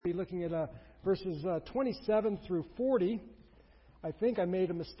looking at verses 27 through 40. I think I made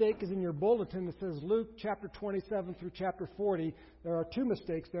a mistake because in your bulletin it says Luke chapter 27 through chapter 40. There are two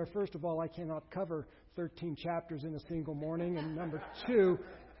mistakes there. First of all, I cannot cover 13 chapters in a single morning. And number two,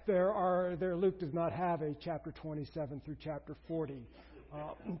 Luke does not have a chapter 27 through chapter 40.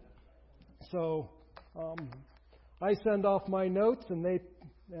 I send off my notes and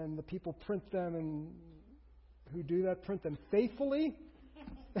the people print them, and who do that print them faithfully.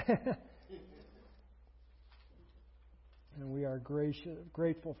 And we are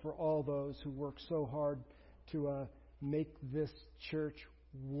grateful for all those who work so hard to make this church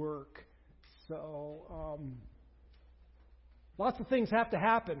work. So, lots of things have to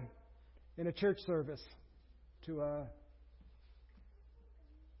happen in a church service to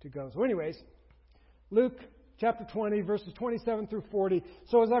go. So anyways, Luke chapter 20, verses 27 through 40.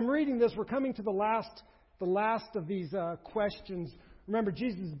 So as I'm reading this, we're coming to the last of these questions. Remember,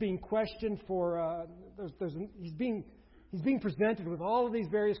 Jesus is being questioned for, He's being presented with all of these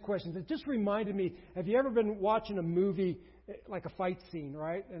various questions. It just reminded me, have you ever been watching a movie like a fight scene,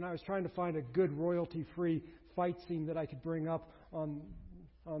 right? And I was trying to find a good royalty-free fight scene that I could bring up on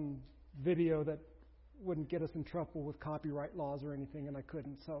video that wouldn't get us in trouble with copyright laws or anything, and I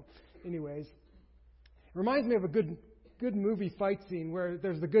couldn't. So anyways, it reminds me of a good movie fight scene where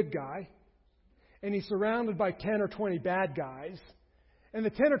there's the good guy, and he's surrounded by 10 or 20 bad guys. And the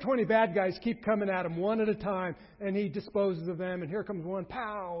 10 or 20 bad guys keep coming at him one at a time, and he disposes of them. And here comes one,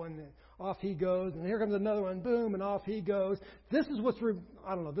 pow, and off he goes. And here comes another one, boom, and off he goes. This is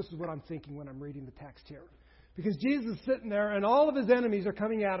this is what I'm thinking when I'm reading the text here. Because Jesus is sitting there, and all of his enemies are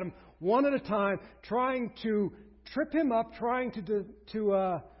coming at him one at a time, trying to trip him up, trying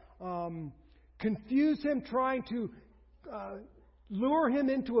to confuse him, trying to lure him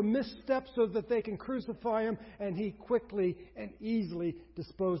into a misstep so that they can crucify him, and he quickly and easily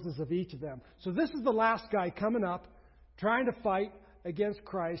disposes of each of them. So this is the last guy coming up, trying to fight against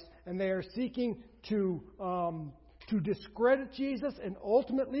Christ, and they are seeking to discredit Jesus, and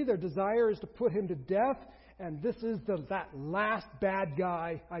ultimately their desire is to put him to death. And this is that last bad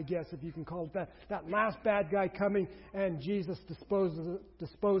guy, I guess, if you can call it that last bad guy coming, and Jesus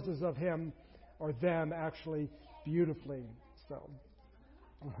disposes of him, or them actually, beautifully. So,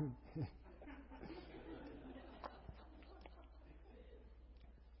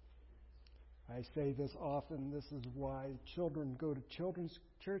 I say this often, this is why children go to children's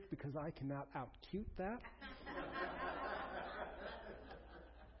church, because I cannot out-cute that.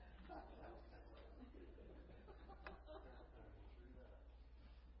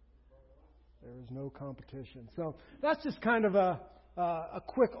 There is no competition. So that's just kind of a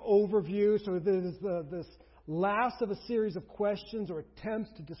quick overview. So there's this last of a series of questions or attempts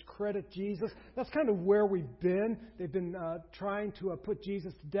to discredit Jesus. That's kind of where we've been. They've been trying to put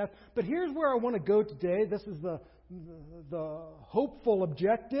Jesus to death. But here's where I want to go today. This is the hopeful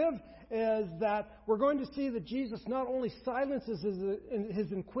objective, is that we're going to see that Jesus not only silences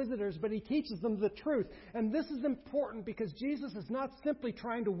his inquisitors, but he teaches them the truth. And this is important because Jesus is not simply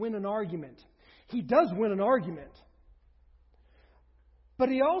trying to win an argument. He does win an argument. But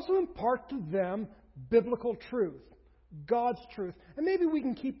he also imparts to them biblical truth, God's truth. And maybe we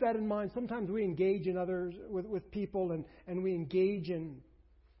can keep that in mind. Sometimes we engage in others with people and we engage in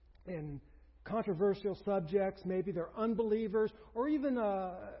controversial subjects. Maybe they're unbelievers or even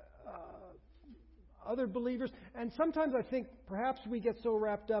other believers. And sometimes I think perhaps we get so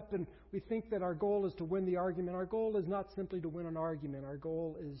wrapped up and we think that our goal is to win the argument. Our goal is not simply to win an argument. Our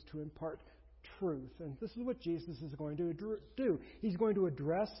goal is to impart truth. And this is what Jesus is going to do. He's going to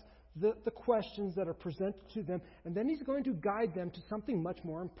address the questions that are presented to them, and then he's going to guide them to something much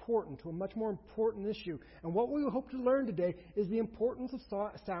more important, to a much more important issue. And what we hope to learn today is the importance of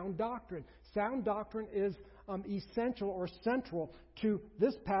sound doctrine. Sound doctrine is essential or central to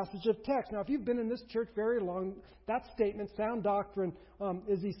this passage of text. Now, if you've been in this church very long, that statement, sound doctrine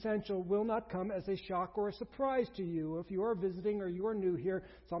is essential, will not come as a shock or a surprise to you. If you are visiting or you are new here,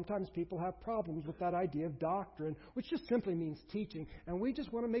 sometimes people have problems with that idea of doctrine, which just simply means teaching. And we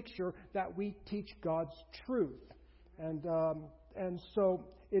just want to make sure that we teach God's truth. And so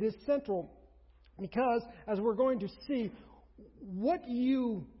it is central because, as we're going to see, what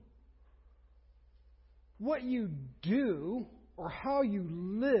you do or how you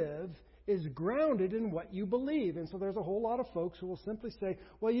live is grounded in what you believe. And so there's a whole lot of folks who will simply say,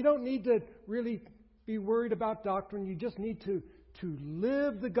 well, you don't need to really be worried about doctrine. You just need to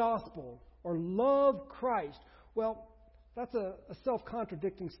live the gospel or love Christ. Well, that's a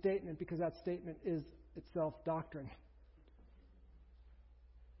self-contradicting statement because that statement is itself doctrine.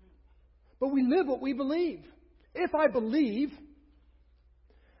 But we live what we believe. If I believe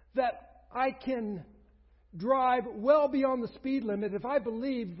that I can drive well beyond the speed limit, if I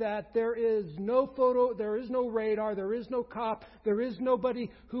believe that there is no radar, there is no cop, there is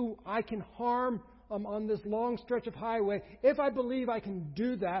nobody who I can harm on this long stretch of highway, if I believe I can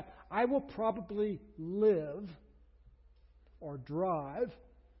do that, I will probably live or drive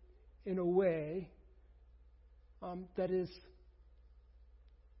in a way that is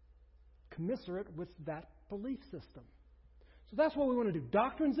commiserate with that belief system. So that's what we want to do.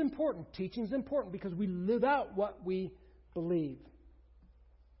 Doctrine's important. Teaching's important because we live out what we believe.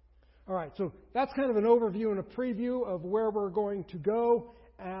 All right, so that's kind of an overview and a preview of where we're going to go.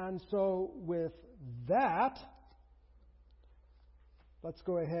 And so with that, let's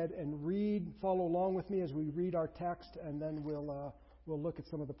go ahead and follow along with me as we read our text, and then we'll look at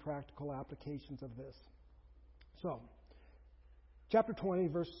some of the practical applications of this. So, chapter 20,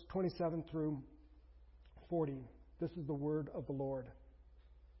 verse 27 through 40. This is the word of the Lord.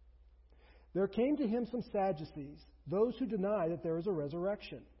 There came to him some Sadducees, those who deny that there is a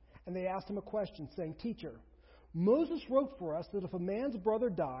resurrection. And they asked him a question, saying, Teacher, Moses wrote for us that if a man's brother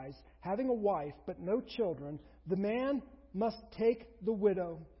dies, having a wife but no children, the man must take the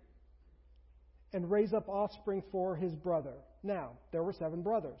widow and raise up offspring for his brother. Now, there were 7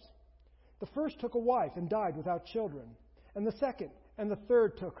 brothers. The first took a wife and died without children. And the second and the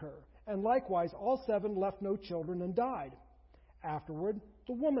third took her. And likewise, all 7 left no children and died. Afterward,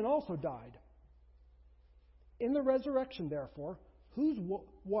 the woman also died. In the resurrection, therefore, whose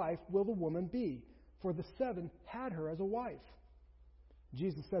wife will the woman be? For the 7 had her as a wife.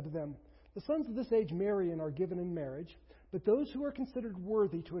 Jesus said to them, The sons of this age marry and are given in marriage, but those who are considered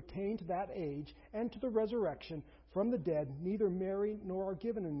worthy to attain to that age and to the resurrection from the dead neither marry nor are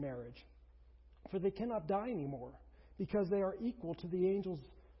given in marriage. For they cannot die anymore, because they are equal to the angels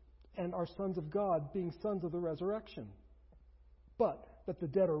and are sons of God, being sons of the resurrection. But that the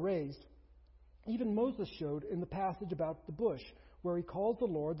dead are raised, even Moses showed in the passage about the bush, where he calls the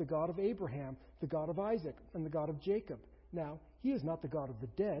Lord the God of Abraham, the God of Isaac, and the God of Jacob. Now, he is not the God of the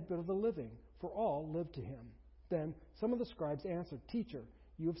dead, but of the living, for all live to him. Then some of the scribes answered, Teacher,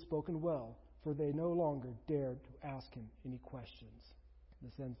 you have spoken well, for they no longer dared to ask him any questions.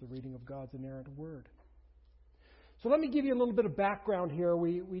 This ends the reading of God's inerrant word. So let me give you a little bit of background here.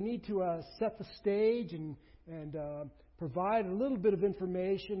 We need to set the stage and provide a little bit of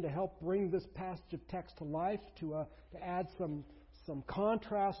information to help bring this passage of text to life, to add some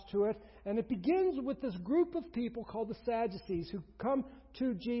contrast to it. And it begins with this group of people called the Sadducees who come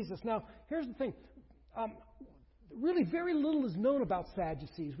to Jesus. Now, here's the thing. Really, very little is known about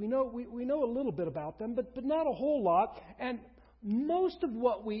Sadducees. We know a little bit about them, but not a whole lot. And most of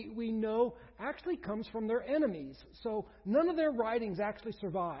what we know actually comes from their enemies. So none of their writings actually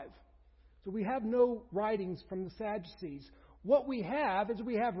survive. So we have no writings from the Sadducees. What we have is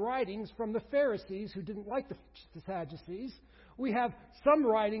writings from the Pharisees who didn't like the Sadducees. We have some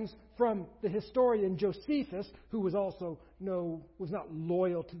writings from the historian Josephus, who was not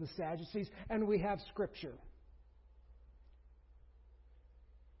loyal to the Sadducees, and we have Scripture.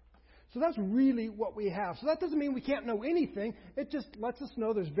 So that's really what we have. So that doesn't mean we can't know anything. It just lets us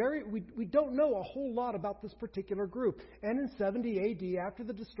know we don't know a whole lot about this particular group. And in 70 A.D., after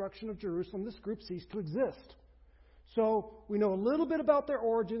the destruction of Jerusalem, this group ceased to exist. So we know a little bit about their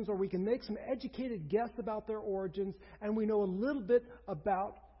origins, or we can make some educated guess about their origins, and we know a little bit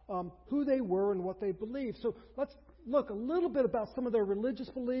about who they were and what they believed. So let's look a little bit about some of their religious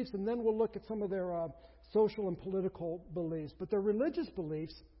beliefs, and then we'll look at some of their social and political beliefs. But their religious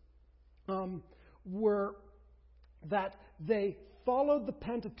beliefs were that they followed the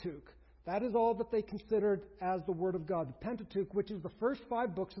Pentateuch. That is all that they considered as the Word of God. The Pentateuch, which is the first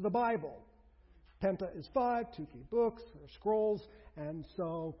 5 books of the Bible. Penta is 5, Tuki books, or scrolls, and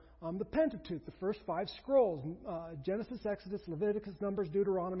so the Pentateuch, the first 5 scrolls, Genesis, Exodus, Leviticus, Numbers,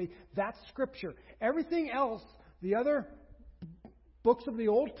 Deuteronomy, that's Scripture. Everything else, the other books of the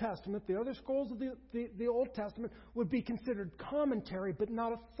Old Testament, the other scrolls of the Old Testament would be considered commentary, but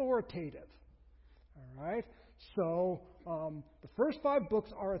not authoritative. All right? So the first 5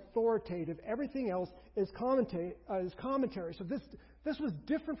 books are authoritative. Everything else is commentary. So this was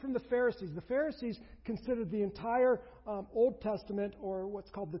different from the Pharisees. The Pharisees considered the entire Old Testament, or what's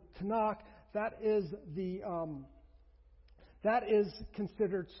called the Tanakh, that is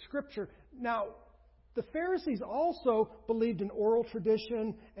considered Scripture. Now, the Pharisees also believed in oral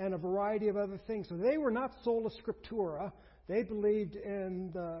tradition and a variety of other things. So they were not sola scriptura. They believed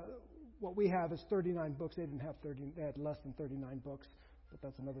in what we have as 39 books. They didn't have 30. They had less than 39 books, but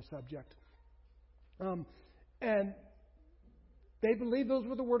that's another subject. And They believed those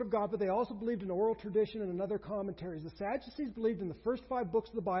were the Word of God, but they also believed in oral tradition and in other commentaries. The Sadducees believed in the first 5 books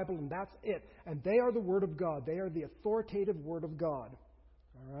of the Bible, and that's it. And they are the Word of God. They are the authoritative Word of God.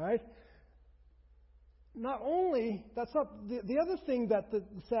 All right? Not only, that's not, the other thing that the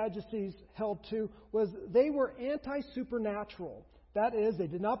Sadducees held to was they were anti-supernatural. That is, they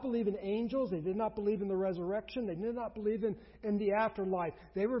did not believe in angels. They did not believe in the resurrection. They did not believe in the afterlife.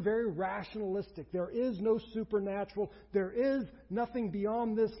 They were very rationalistic. There is no supernatural. There is nothing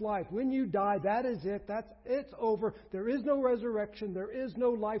beyond this life. When you die, that is it. It's over. There is no resurrection. There is no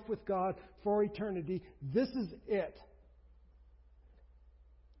life with God for eternity. This is it.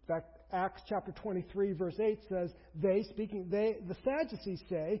 In fact, Acts chapter 23, verse 8 says, the Sadducees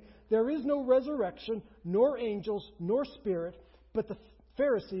say, there is no resurrection, nor angels, nor spirit, but the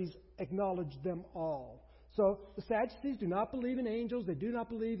Pharisees acknowledge them all. So the Sadducees do not believe in angels. They do not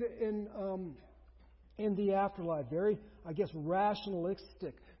believe in the afterlife. Very, I guess,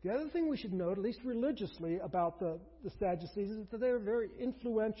 rationalistic. The other thing we should note, at least religiously, about the Sadducees is that they were very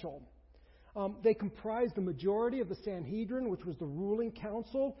influential. They comprised the majority of the Sanhedrin, which was the ruling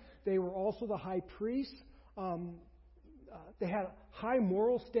council. They were also the high priests. They had high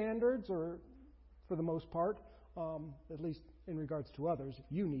moral standards, or for the most part, at least in regards to others.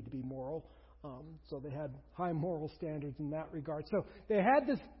 You need to be moral. So they had high moral standards in that regard. So they had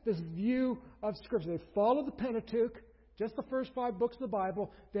this view of Scripture. They followed the Pentateuch, just the first 5 books of the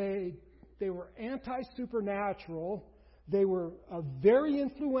Bible. They were anti-supernatural. They were very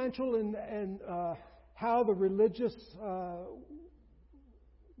influential in how the religious,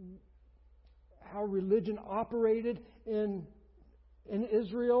 how religion operated in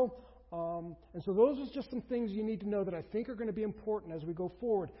Israel. And so those are just some things you need to know that I think are going to be important as we go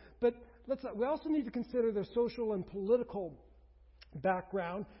forward. But we also need to consider their social and political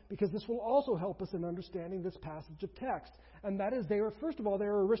background, because this will also help us in understanding this passage of text. And that is, first of all, they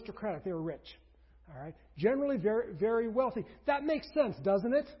were aristocratic. They were rich. All right? Generally very, very wealthy. That makes sense,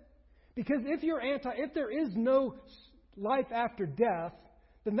 doesn't it? Because if there is no life after death,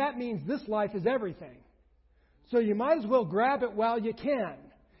 then that means this life is everything. So you might as well grab it while you can.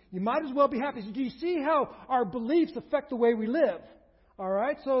 You might as well be happy. So do you see how our beliefs affect the way we live? All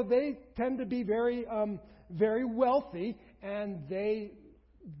right? So they tend to be very, very wealthy, and they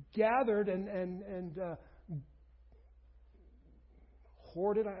gathered and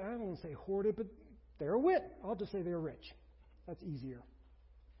hoarded. I don't want to say hoarded, but they're wit. I'll just say they're rich. That's easier.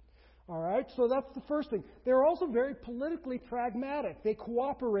 All right, so that's the first thing. They're also very politically pragmatic. They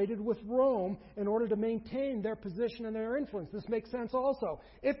cooperated with Rome in order to maintain their position and their influence. This makes sense also.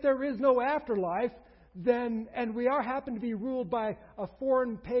 If there is no afterlife, then, and we happen to be ruled by a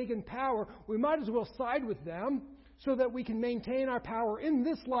foreign pagan power, we might as well side with them so that we can maintain our power in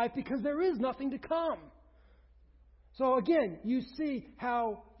this life, because there is nothing to come. So again, you see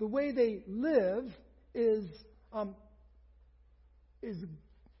how the way they live is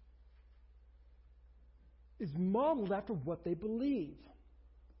modeled after what they believe.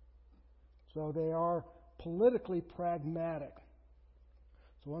 So they are politically pragmatic.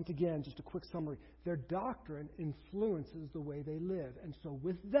 So once again, just a quick summary. Their doctrine influences the way they live. And so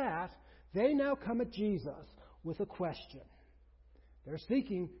with that, they now come at Jesus with a question. They're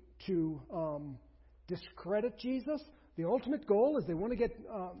seeking to discredit Jesus. The ultimate goal is they want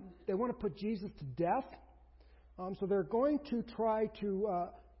to put Jesus to death. So they're going to try to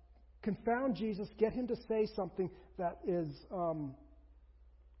confound Jesus, get him to say something that is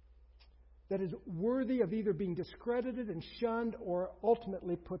worthy of either being discredited and shunned or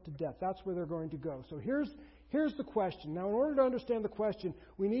ultimately put to death. That's where they're going to go. So here's the question. Now, in order to understand the question,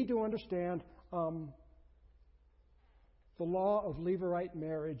 we need to understand the law of Levirate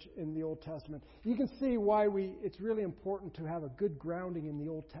marriage in the Old Testament. You can see why it's really important to have a good grounding in the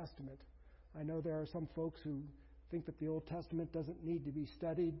Old Testament. I know there are some folks who think that the Old Testament doesn't need to be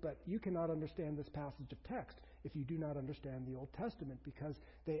studied, but you cannot understand this passage of text if you do not understand the Old Testament, because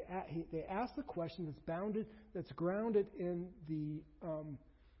they ask the question that's grounded in the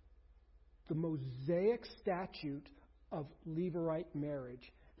Mosaic statute of Levirate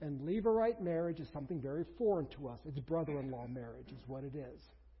marriage. And Levirate marriage is something very foreign to us. It's brother-in-law marriage is what it is.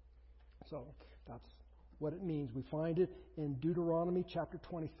 So that's what it means. We find it in Deuteronomy chapter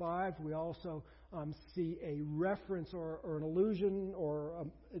 25. We also see a reference or an allusion or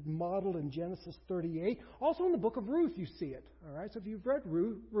a model in Genesis 38. Also in the book of Ruth you see it. All right. So if you've read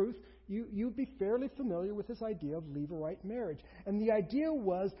Ruth, you'd be fairly familiar with this idea of Levirate marriage. And the idea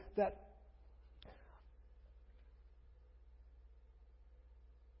was that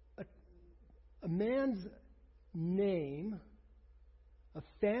a man's name A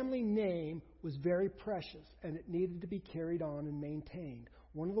family name was very precious, and it needed to be carried on and maintained.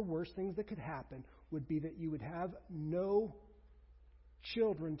 One of the worst things that could happen would be that you would have no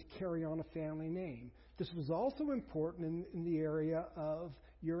children to carry on a family name. This was also important in the area of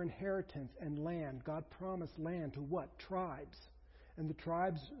your inheritance and land. God promised land to what? Tribes. And the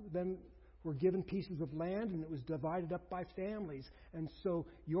tribes then were given pieces of land, and it was divided up by families. And so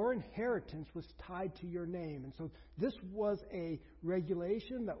your inheritance was tied to your name. And so this was a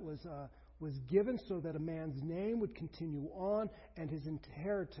regulation that was given so that a man's name would continue on and his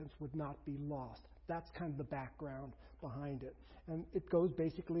inheritance would not be lost. That's kind of the background behind it. And it goes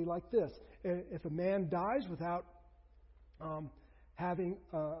basically like this. If a man dies without having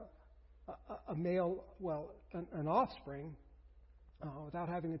a male, an offspring, without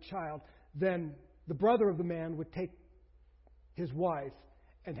having a child, then the brother of the man would take his wife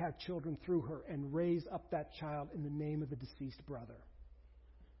and have children through her and raise up that child in the name of the deceased brother.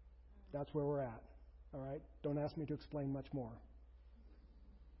 That's where we're at. All right? Don't ask me to explain much more.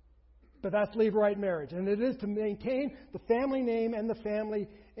 But that's levirate marriage. And it is to maintain the family name and the family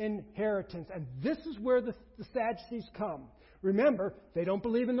inheritance. And this is where the Sadducees come. Remember, they don't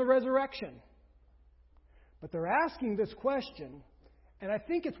believe in the resurrection. But they're asking this question. And I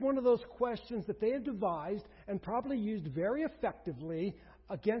think it's one of those questions that they have devised and probably used very effectively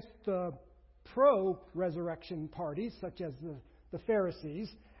against the pro-resurrection parties, such as the Pharisees.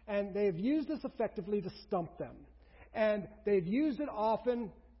 And they've used this effectively to stump them. And they've used it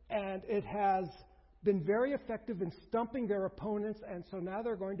often, and it has been very effective in stumping their opponents. And so now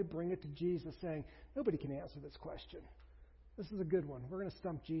they're going to bring it to Jesus, saying, nobody can answer this question. This is a good one. We're going to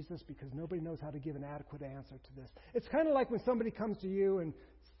stump Jesus because nobody knows how to give an adequate answer to this. It's kind of like when somebody comes to you and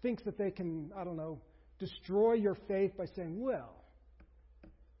thinks that they can, destroy your faith by saying, well,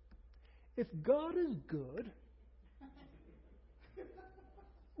 if God is good,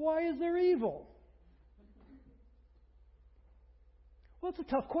 why is there evil? Well, it's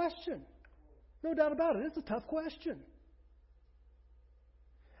a tough question. No doubt about it. It's a tough question.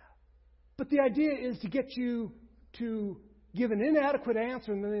 But the idea is to get you to give an inadequate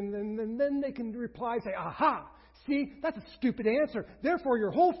answer, and then they can reply and say, aha, see, that's a stupid answer. Therefore,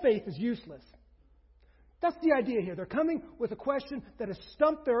 your whole faith is useless. That's the idea here. They're coming with a question that has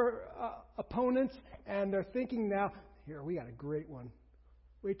stumped their opponents, and they're thinking now, here, we got a great one.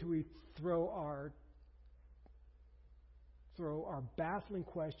 Wait till we throw our baffling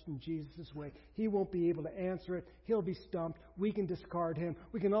question Jesus' way. He won't be able to answer it. He'll be stumped. We can discard him.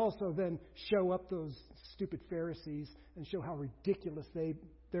 We can also then show up those stupid Pharisees and show how ridiculous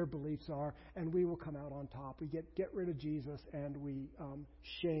their beliefs are, and we will come out on top. We get rid of Jesus, and we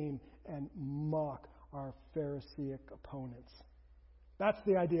shame and mock our Pharisaic opponents. That's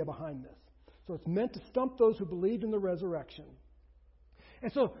the idea behind this. So it's meant to stump those who believed in the resurrection.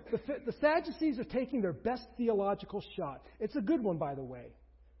 And so the Sadducees are taking their best theological shot. It's a good one, by the way.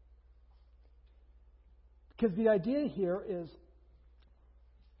 Because the idea here is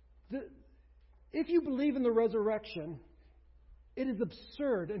that if you believe in the resurrection, it is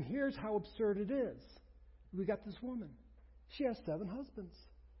absurd. And here's how absurd it is. We got this woman. She has 7 husbands.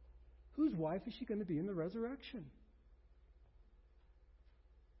 Whose wife is she going to be in the resurrection?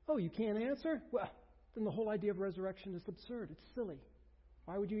 Oh, you can't answer? Well, then the whole idea of resurrection is absurd. It's silly.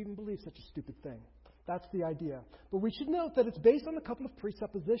 Why would you even believe such a stupid thing? That's the idea. But we should note that it's based on a couple of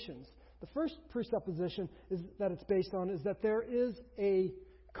presuppositions. The first presupposition is that there is a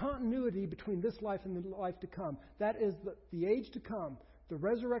continuity between this life and the life to come. That is the age to come, the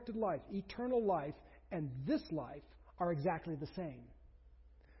resurrected life, eternal life, and this life are exactly the same.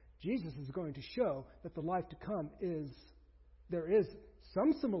 Jesus is going to show that the life to come there is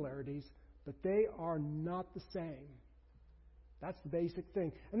some similarities, but they are not the same. That's the basic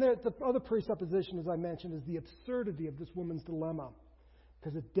thing. And the other presupposition, as I mentioned, is the absurdity of this woman's dilemma,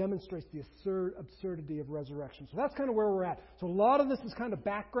 because it demonstrates the absurdity of resurrection. So that's kind of where we're at. So a lot of this is kind of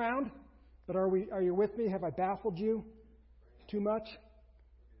background, but are you with me? Have I baffled you too much?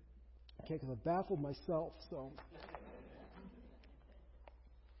 Okay, because I baffled myself. So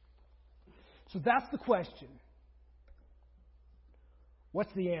that's the question.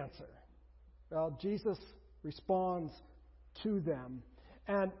 What's the answer? Well, Jesus responds to them.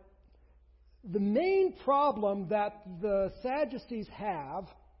 And the main problem that the Sadducees have,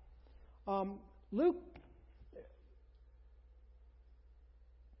 Luke,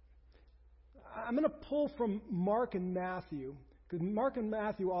 I'm going to pull from Mark and Matthew, because Mark and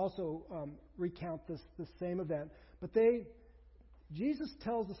Matthew also recount the same event. But Jesus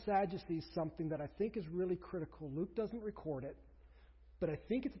tells the Sadducees something that I think is really critical. Luke doesn't record it, but I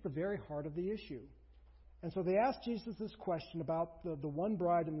think it's at the very heart of the issue. And so they ask Jesus this question about the one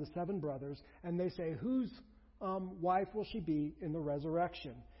bride and the 7 brothers, and they say, whose wife will she be in the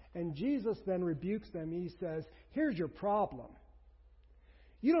resurrection? And Jesus then rebukes them. He says, here's your problem.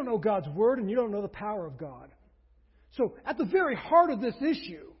 You don't know God's Word, and you don't know the power of God. So at the very heart of this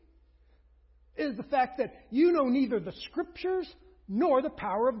issue is the fact that you know neither the Scriptures nor the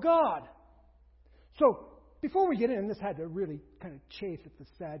power of God. So before we get in, this had to really kind of chafe at the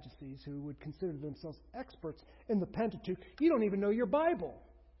Sadducees, who would consider themselves experts in the Pentateuch. You don't even know your Bible.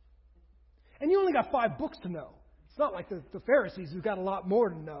 And you only got 5 books to know. It's not like the Pharisees who got a lot more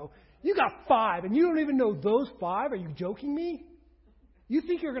to know. You got 5, and you don't even know those 5? Are you joking me? You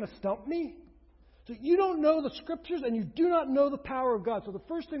think you're going to stump me? So you don't know the Scriptures, and you do not know the power of God. So the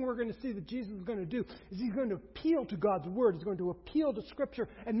first thing we're going to see that Jesus is going to do is He's going to appeal to God's Word. He's going to appeal to Scripture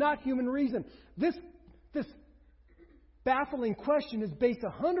and not human reason. This baffling question is based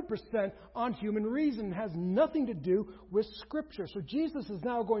 100% on human reason and has nothing to do with Scripture. So Jesus is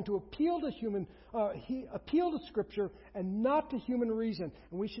now going to appeal to Scripture and not to human reason.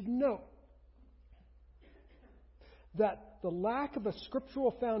 And we should note that the lack of a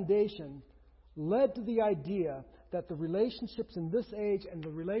scriptural foundation led to the idea that the relationships in this age and the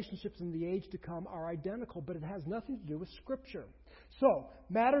relationships in the age to come are identical, but it has nothing to do with Scripture. So,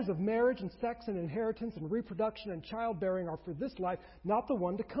 matters of marriage and sex and inheritance and reproduction and childbearing are for this life, not the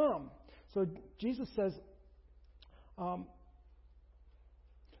one to come. So Jesus says, the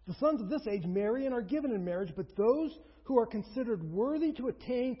sons of this age marry and are given in marriage, but those who are considered worthy to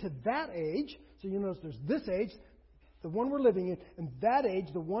attain to that age, so you notice there's this age, the one we're living in, and that age,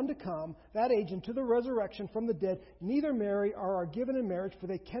 the one to come, that age into the resurrection from the dead, neither marry or are given in marriage, for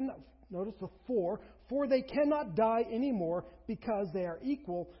they cannot, notice the for they cannot die anymore, because they are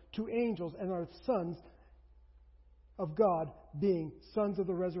equal to angels and are sons of God, being sons of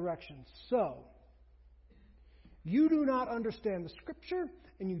the resurrection. So, you do not understand the Scripture,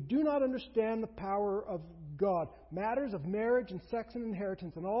 and you do not understand the power of God. Matters of marriage and sex and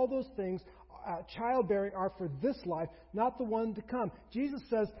inheritance and all those things, childbearing, are for this life, not the one to come. Jesus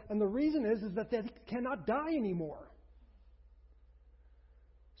says, and the reason is that they cannot die anymore.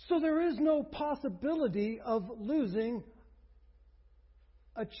 So there is no possibility of losing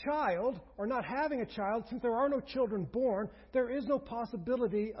a child or not having a child. Since there are no children born, there is no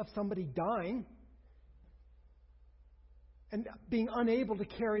possibility of somebody dying and being unable to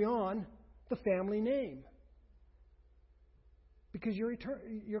carry on the family name. Because you're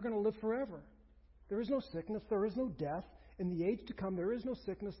going to live forever. There is no sickness, there is no death. In the age to come, there is no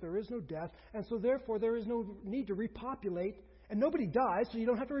sickness, there is no death. And so therefore, there is no need to repopulate. And nobody dies, so you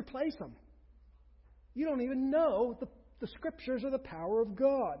don't have to replace them. You don't even know the Scriptures or the power of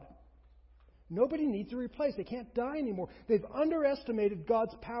God. Nobody needs to replace. They can't die anymore. They've underestimated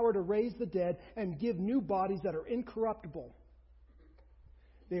God's power to raise the dead and give new bodies that are incorruptible.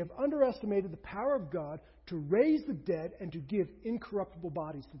 They have underestimated the power of God to raise the dead and to give incorruptible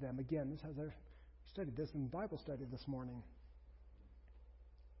bodies to them. Again, I studied this in Bible study this morning.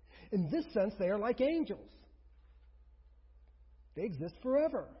 In this sense, they are like angels. They exist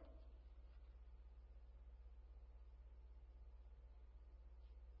forever.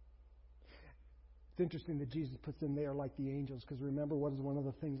 It's interesting that Jesus puts in there like the angels, because remember, what is one of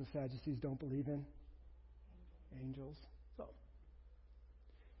the things the Sadducees don't believe in? Angels. So,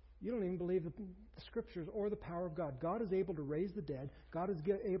 you don't even believe the Scriptures or the power of God. God is able to raise the dead. God is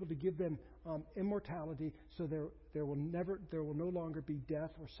able to give them immortality, so there will no longer be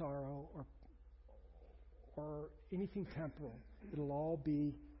death or sorrow or anything temporal. It'll all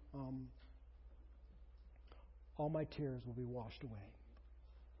be, all my tears will be washed away.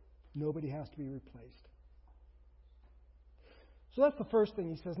 Nobody has to be replaced. So that's the first thing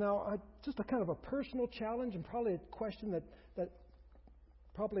he says. Now, just a kind of a personal challenge, and probably a question that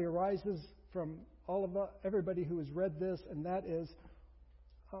probably arises from everybody who has read this, and that is,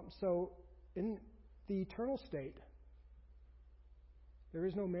 so in the eternal state, there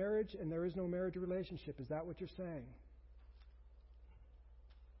is no marriage and there is no marriage relationship. Is that what you're saying?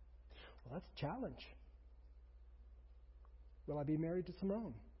 Well, that's a challenge. Will I be married to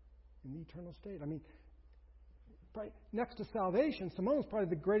Simone in the eternal state? I mean, probably next to salvation, Simone's probably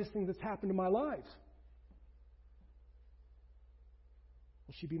the greatest thing that's happened to my life.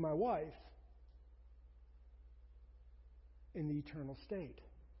 Will she be my wife in the eternal state?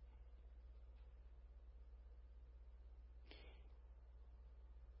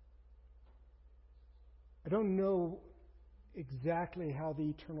 I don't know exactly how the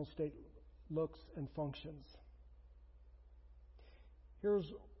eternal state looks and functions.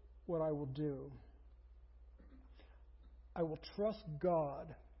 Here's what I will do. I will trust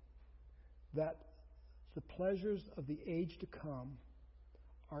God that the pleasures of the age to come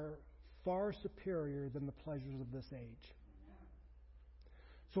are far superior than the pleasures of this age.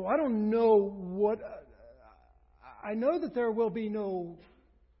 So I don't know what... I know that there will be no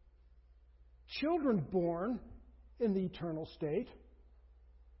children born in the eternal state,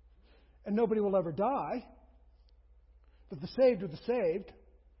 and nobody will ever die. But the saved are the saved,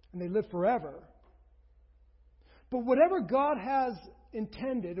 and they live forever. But whatever God has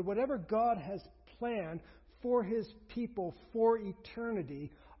intended, whatever God has planned for His people for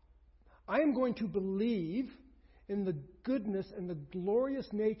eternity, I am going to believe in the goodness and the glorious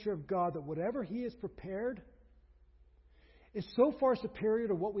nature of God, that whatever He has prepared is so far superior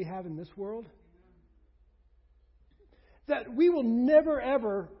to what we have in this world, that we will never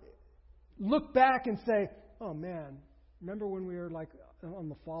ever look back and say, oh man, remember when we were like on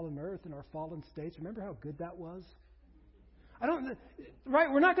the fallen earth in our fallen states? Remember how good that was? Right?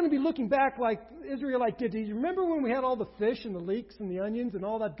 We're not going to be looking back like Israelite did. Do you remember when we had all the fish and the leeks and the onions and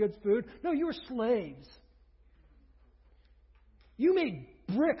all that good food? No, you were slaves. You made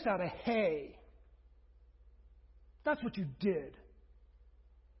bricks out of hay. That's what you did.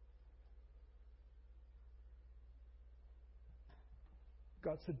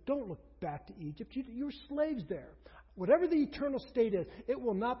 God said, don't look back to Egypt. You were slaves there. Whatever the eternal state is, it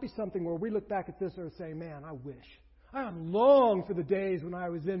will not be something where we look back at this earth saying, man, I wish. I long for the days when I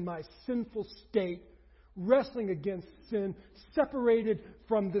was in my sinful state, wrestling against sin, separated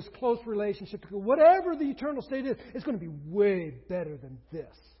from this close relationship. Whatever the eternal state is, it's going to be way better than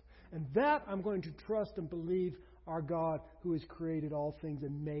this. And that I'm going to trust and believe our God who has created all things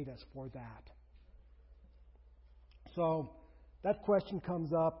and made us for that. So that question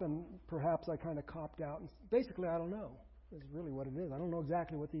comes up, and perhaps I kind of copped out. And basically, I don't know. Is really what it is. I don't know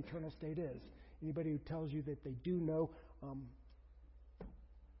exactly what the eternal state is. Anybody who tells you that they do know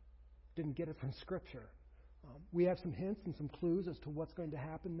didn't get it from Scripture. We have some hints and some clues as to what's going to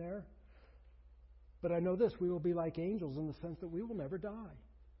happen there. But I know this, we will be like angels in the sense that we will never die.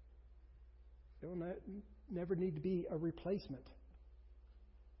 There will never need to be a replacement.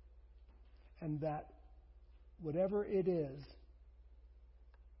 And that whatever it is,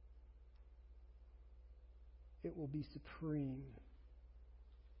 it will be supreme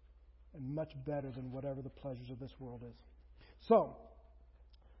and much better than whatever the pleasures of this world is. So,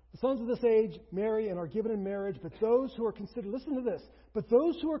 the sons of this age marry and are given in marriage, but those who are considered, listen to this, but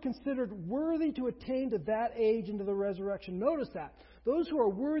those who are considered worthy to attain to that age and to the resurrection, notice that, those who are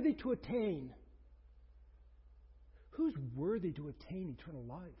worthy to attain. Who's worthy to attain eternal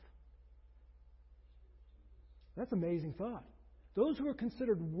life? That's an amazing thought. Those who are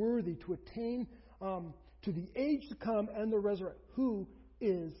considered worthy to attain to the age to come and the resurrection. Who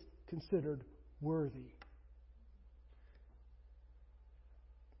is considered worthy?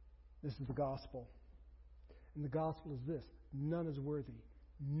 This is the gospel. And the gospel is this: none is worthy.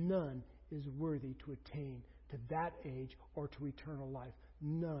 None is worthy to attain to that age or to eternal life.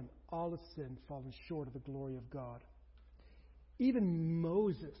 None. All have sinned, fallen short of the glory of God. Even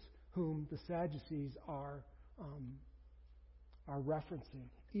Moses, whom the Sadducees are referencing,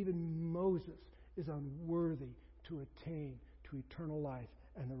 even Moses is unworthy to attain to eternal life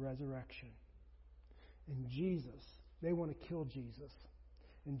and the resurrection. And Jesus, they want to kill Jesus.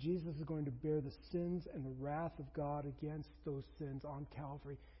 And Jesus is going to bear the sins and the wrath of God against those sins on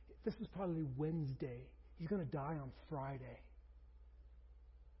Calvary. This is probably Wednesday. He's going to die on Friday.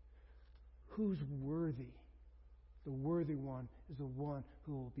 Who's worthy? The worthy one is the one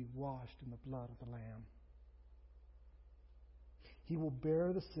who will be washed in the blood of the Lamb. He will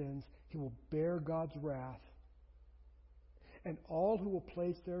bear the sins. He will bear God's wrath. And all who will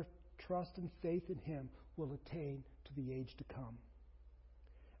place their trust and faith in Him will attain to the age to come.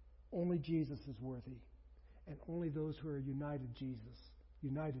 Only Jesus is worthy. And only those who are united to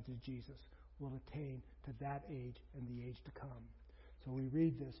Jesus, will attain to that age and the age to come. So we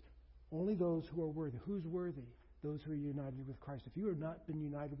read this. Only those who are worthy. Who's worthy? Those who are united with Christ. If you have not been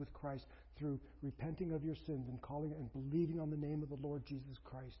united with Christ through repenting of your sins and calling and believing on the name of the Lord Jesus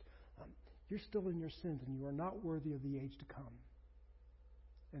Christ, you're still in your sins and you are not worthy of the age to come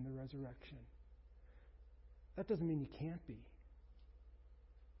and the resurrection. That doesn't mean you can't be.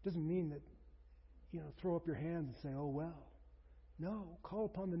 It doesn't mean that, throw up your hands and say, oh well. No, call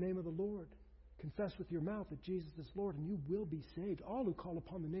upon the name of the Lord. Confess with your mouth that Jesus is Lord, and you will be saved. All who call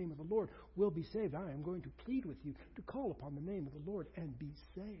upon the name of the Lord will be saved. I am going to plead with you to call upon the name of the Lord and be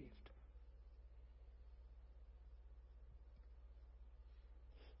saved.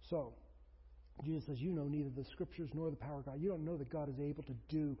 So, Jesus says, you know neither the Scriptures nor the power of God. You don't know that God is able to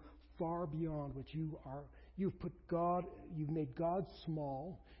do far beyond what you are You've made God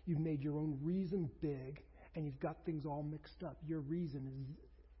small, you've made your own reason big, and you've got things all mixed up. Your reason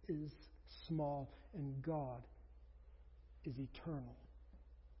is small, and God is eternal.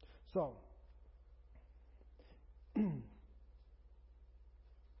 So,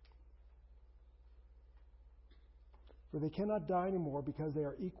 for they cannot die anymore because they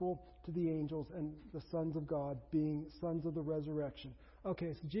are equal to the angels and the sons of God, being sons of the resurrection.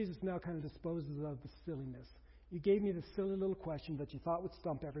 Okay, so Jesus now kind of disposes of the silliness. You gave me this silly little question that you thought would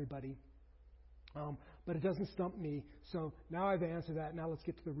stump everybody, but it doesn't stump me. So now I've answered that. Now let's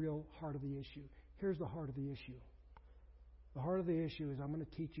get to the real heart of the issue. Here's the heart of the issue. The heart of the issue is I'm going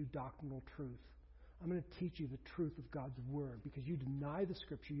to teach you doctrinal truth. I'm going to teach you the truth of God's Word because you deny the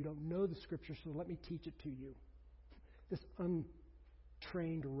Scripture. You don't know the Scripture, so let me teach it to you. This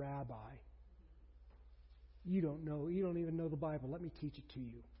untrained rabbi. You don't know. You don't even know the Bible. Let me teach it to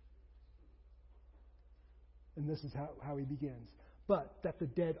you. And this is how he begins. But that the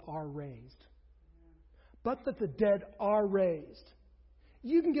dead are raised. But that the dead are raised.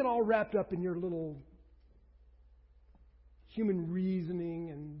 You can get all wrapped up in your little human reasoning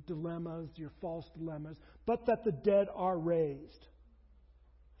and dilemmas, your false dilemmas. But that the dead are raised.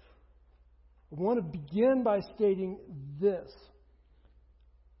 I want to begin by stating this.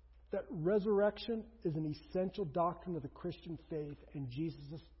 That resurrection is an essential doctrine of the Christian faith, and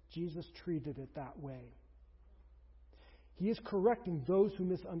Jesus treated it that way. He is correcting those who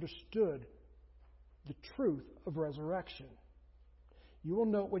misunderstood the truth of resurrection. You will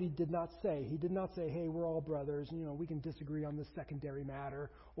note what he did not say. He did not say, hey, we're all brothers, we can disagree on this secondary matter,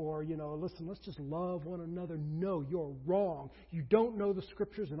 or, listen, let's just love one another. No, you're wrong. You don't know the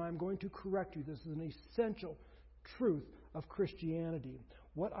Scriptures, and I'm going to correct you. This is an essential truth of Christianity.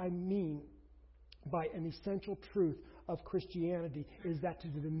 What I mean by an essential truth of Christianity is that to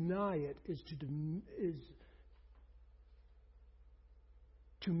deny it is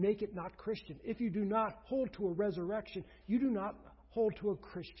to make it not Christian. If you do not hold to a resurrection, you do not hold to a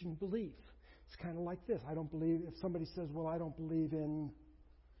Christian belief. It's kind of like this. I don't believe, if somebody says, well, I don't believe in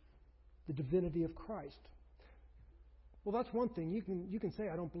the divinity of Christ. Well, that's one thing. You can say,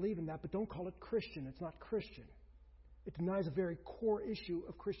 I don't believe in that, but don't call it Christian. It's not Christian. It denies a very core issue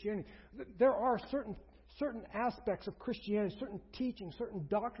of Christianity. There are certain aspects of Christianity, certain teachings, certain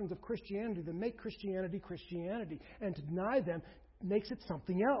doctrines of Christianity that make Christianity Christianity. And to deny them makes it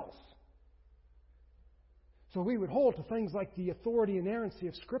something else. So we would hold to things like the authority and inerrancy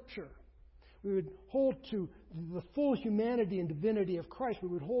of Scripture. We would hold to the full humanity and divinity of Christ. We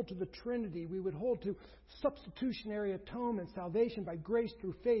would hold to the Trinity. We would hold to substitutionary atonement, salvation by grace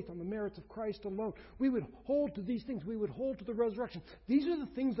through faith on the merits of Christ alone. We would hold to these things. We would hold to the resurrection. These are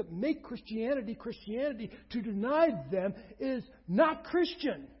the things that make Christianity Christianity. To deny them is not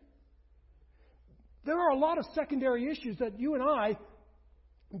Christian. There are a lot of secondary issues that you and I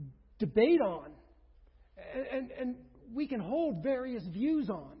debate on. And we can hold various views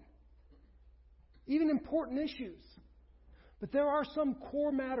on. Even important issues. But there are some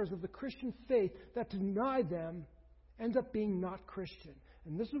core matters of the Christian faith that to deny them ends up being not Christian.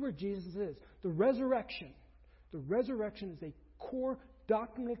 And this is where Jesus is. The resurrection is a core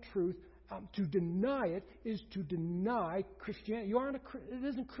doctrinal truth. To deny it is to deny Christianity. It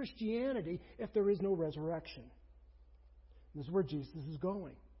isn't Christianity if there is no resurrection. This is where Jesus is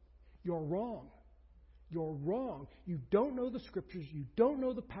going. You're wrong. You're wrong. You don't know the Scriptures. You don't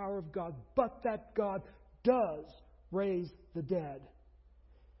know the power of God, but that God does raise the dead.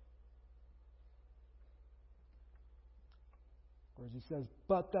 Or as he says,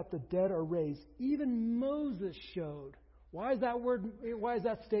 but that the dead are raised. Even Moses showed. Why is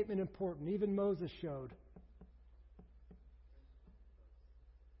that statement important? Even Moses showed.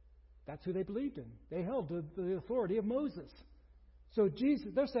 That's who they believed in. They held to the authority of Moses. So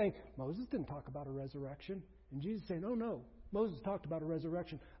they're saying, Moses didn't talk about a resurrection. And Jesus is saying, oh no, Moses talked about a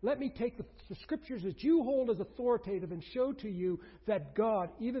resurrection. Let me take the Scriptures that you hold as authoritative and show to you that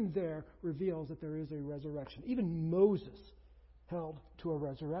God, even there, reveals that there is a resurrection. Even Moses held to a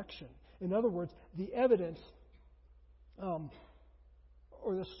resurrection. In other words, the evidence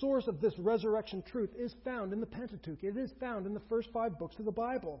or the source of this resurrection truth is found in the Pentateuch. It is found in the first 5 books of the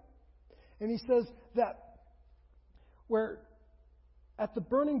Bible. And he says that where at the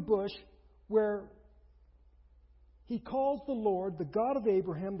burning bush, where he calls the Lord the God of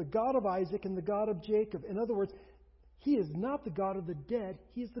Abraham, the God of Isaac, and the God of Jacob. In other words, he is not the God of the dead,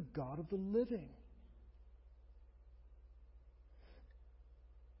 he is the God of the living.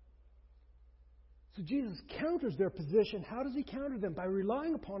 So Jesus counters their position. How does he counter them? By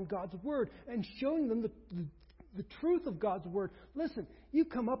relying upon God's Word and showing them the truth of God's Word. Listen, you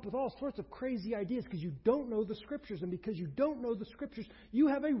come up with all sorts of crazy ideas because you don't know the Scriptures. And because you don't know the Scriptures, you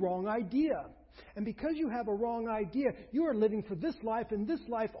have a wrong idea. And because you have a wrong idea, you are living for this life and this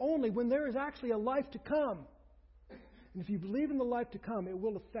life only when there is actually a life to come. And if you believe in the life to come, it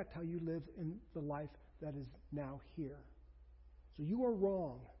will affect how you live in the life that is now here. So you are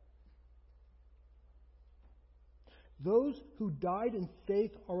wrong. Those who died in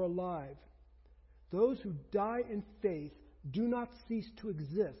faith are alive. Those who die in faith do not cease to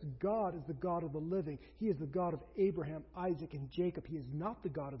exist. God is the God of the living. He is the God of Abraham, Isaac, and Jacob. He is not the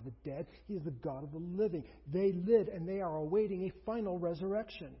God of the dead. He is the God of the living. They live and they are awaiting a final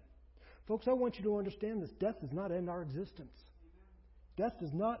resurrection. Folks, I want you to understand this. Death does not end our existence. Death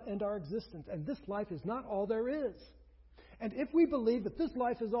does not end our existence. And this life is not all there is. And if we believe that this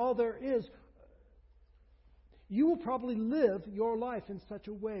life is all there is, you will probably live your life in such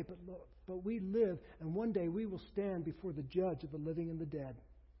a way. But we live, and one day we will stand before the judge of the living and the dead.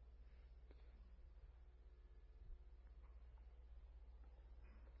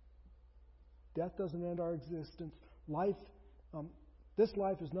 Death doesn't end our existence. Life, this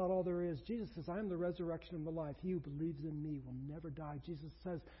life is not all there is. Jesus says, I am the resurrection and the life. He who believes in me will never die. Jesus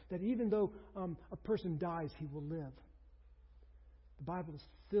says that even though a person dies, he will live. The Bible is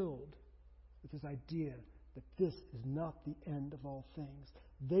filled with this idea that this is not the end of all things.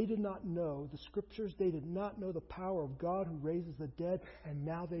 They did not know the Scriptures. They did not know the power of God who raises the dead, and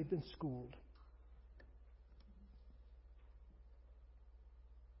now they've been schooled.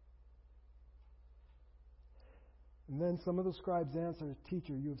 And then some of the scribes answered,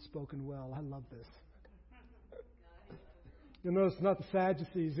 Teacher, you have spoken well. I love this. You'll notice it's not the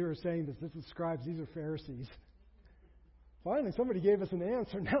Sadducees who are saying this. This is scribes. These are Pharisees. Finally, somebody gave us an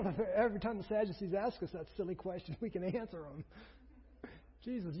answer. Now, every time the Sadducees ask us that silly question, we can answer them.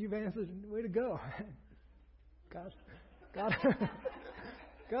 Jesus, you've answered. Way to go. Got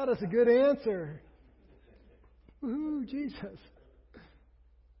us a good answer. Woohoo, Jesus.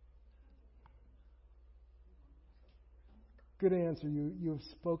 Good answer. You have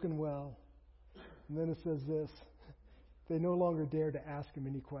spoken well. And then it says this. They no longer dare to ask him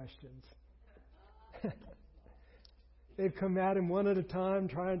any questions. They've come at him one at a time,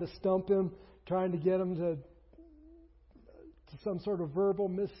 trying to stump him, trying to get him to some sort of verbal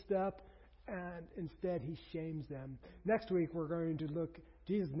misstep, and instead he shames them. Next week we're going to look,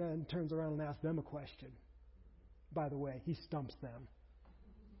 Jesus then turns around and asks them a question. By the way, he stumps them.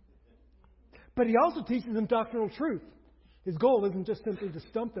 But he also teaches them doctrinal truth. His goal isn't just simply to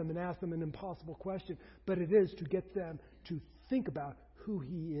stump them and ask them an impossible question, but it is to get them to think about who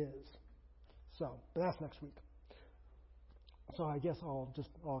he is. But that's next week. So I guess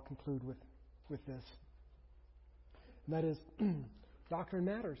I'll conclude with this. And that is, doctrine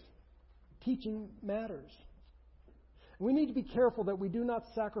matters. Teaching matters. We need to be careful that we do not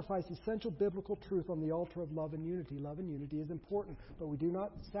sacrifice essential biblical truth on the altar of love and unity. Love and unity is important, but we do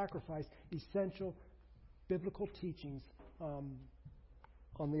not sacrifice essential biblical teachings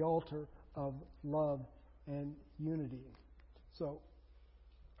on the altar of love and unity. So,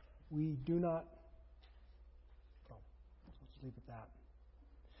 we do not... let's leave it at that.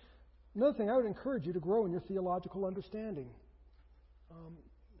 Another thing, I would encourage you to grow in your theological understanding.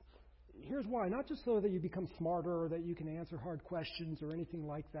 Here's why. Not just so that you become smarter or that you can answer hard questions or anything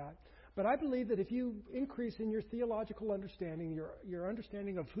like that. But I believe that if you increase in your theological understanding, your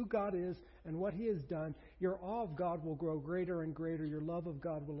understanding of who God is and what He has done, your awe of God will grow greater and greater. Your love of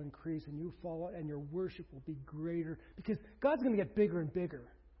God will increase, and you follow, and your worship will be greater because God's going to get bigger and bigger.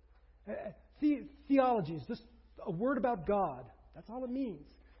 Theology is just a word about God. That's all it means.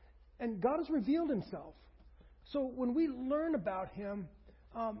 And God has revealed Himself. So when we learn about Him,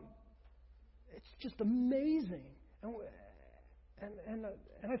 it's just amazing. And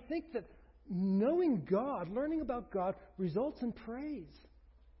I think that knowing God, learning about God, results in praise.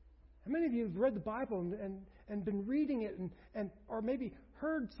 How many of you have read the Bible and been reading it or maybe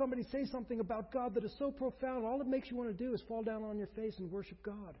heard somebody say something about God that is so profound, all it makes you want to do is fall down on your face and worship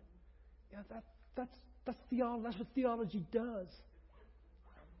God? Yeah, that's theology. That's what theology does.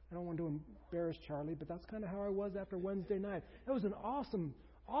 I don't want to embarrass Charlie, but that's kind of how I was after Wednesday night. That was an awesome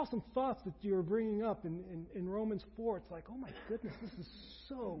thoughts that you were bringing up in Romans 4. It's like, oh my goodness, this is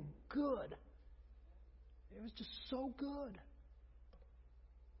so good. It was just so good.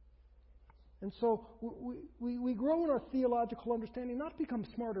 And so we grow in our theological understanding, not to become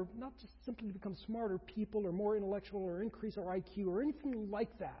smarter, not just simply to become smarter people or more intellectual or increase our IQ or anything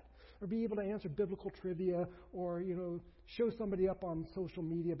like that, or be able to answer biblical trivia or, show somebody up on social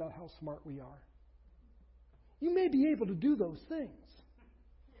media about how smart we are. You may be able to do those things.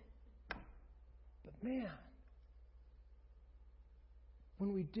 But man,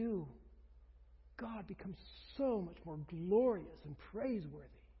 when we do, God becomes so much more glorious and praiseworthy.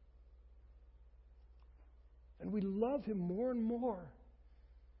 And we love Him more and more.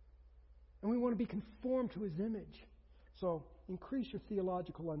 And we want to be conformed to His image. So, increase your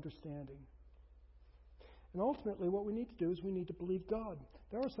theological understanding. And ultimately, what we need to do is we need to believe God.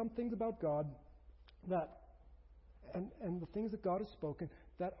 There are some things about God that, and the things that God has spoken,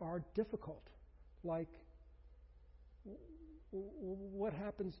 that are difficult. Like, what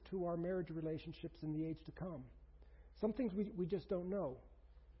happens to our marriage relationships in the age to come? Some things we just don't know,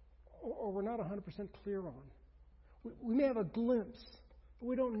 or we're not 100% clear on. We may have a glimpse, but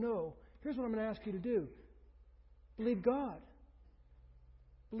we don't know. Here's what I'm going to ask you to do. Believe God.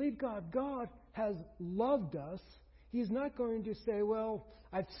 Believe God. God has loved us. He's not going to say, well,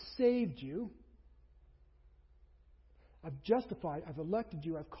 I've saved you. I've justified, I've elected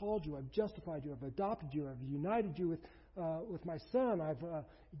you, I've called you, I've justified you, I've adopted you, I've united you with my Son, I've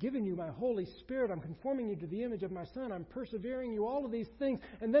given you my Holy Spirit, I'm conforming you to the image of my Son, I'm persevering you, all of these things,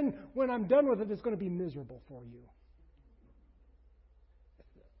 and then when I'm done with it, it's going to be miserable for you.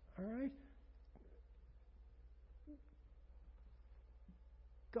 All right?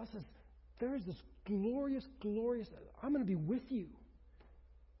 God says, there is this glorious, I'm going to be with you.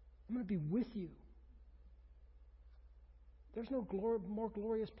 I'm going to be with you. There's no more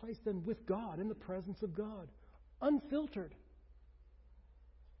glorious place than with God, in the presence of God. Unfiltered.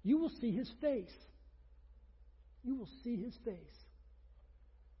 You will see His face. You will see His face.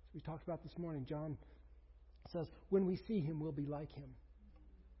 As we talked about this morning, John says, when we see Him, we'll be like Him.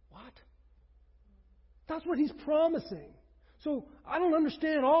 What? That's what He's promising. So I don't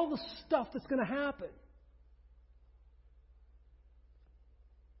understand all the stuff that's going to happen.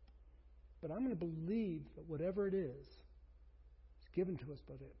 But I'm going to believe that whatever it is, given to us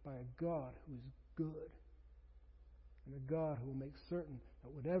by a God who is good, and a God who will make certain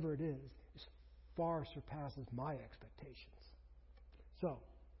that whatever it is far surpasses my expectations. So,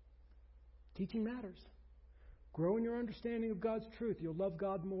 teaching matters. Grow in your understanding of God's truth. You'll love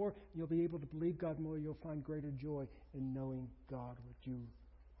God more. You'll be able to believe God more. You'll find greater joy in knowing God.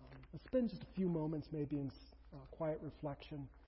 Let's spend just a few moments maybe in quiet reflection.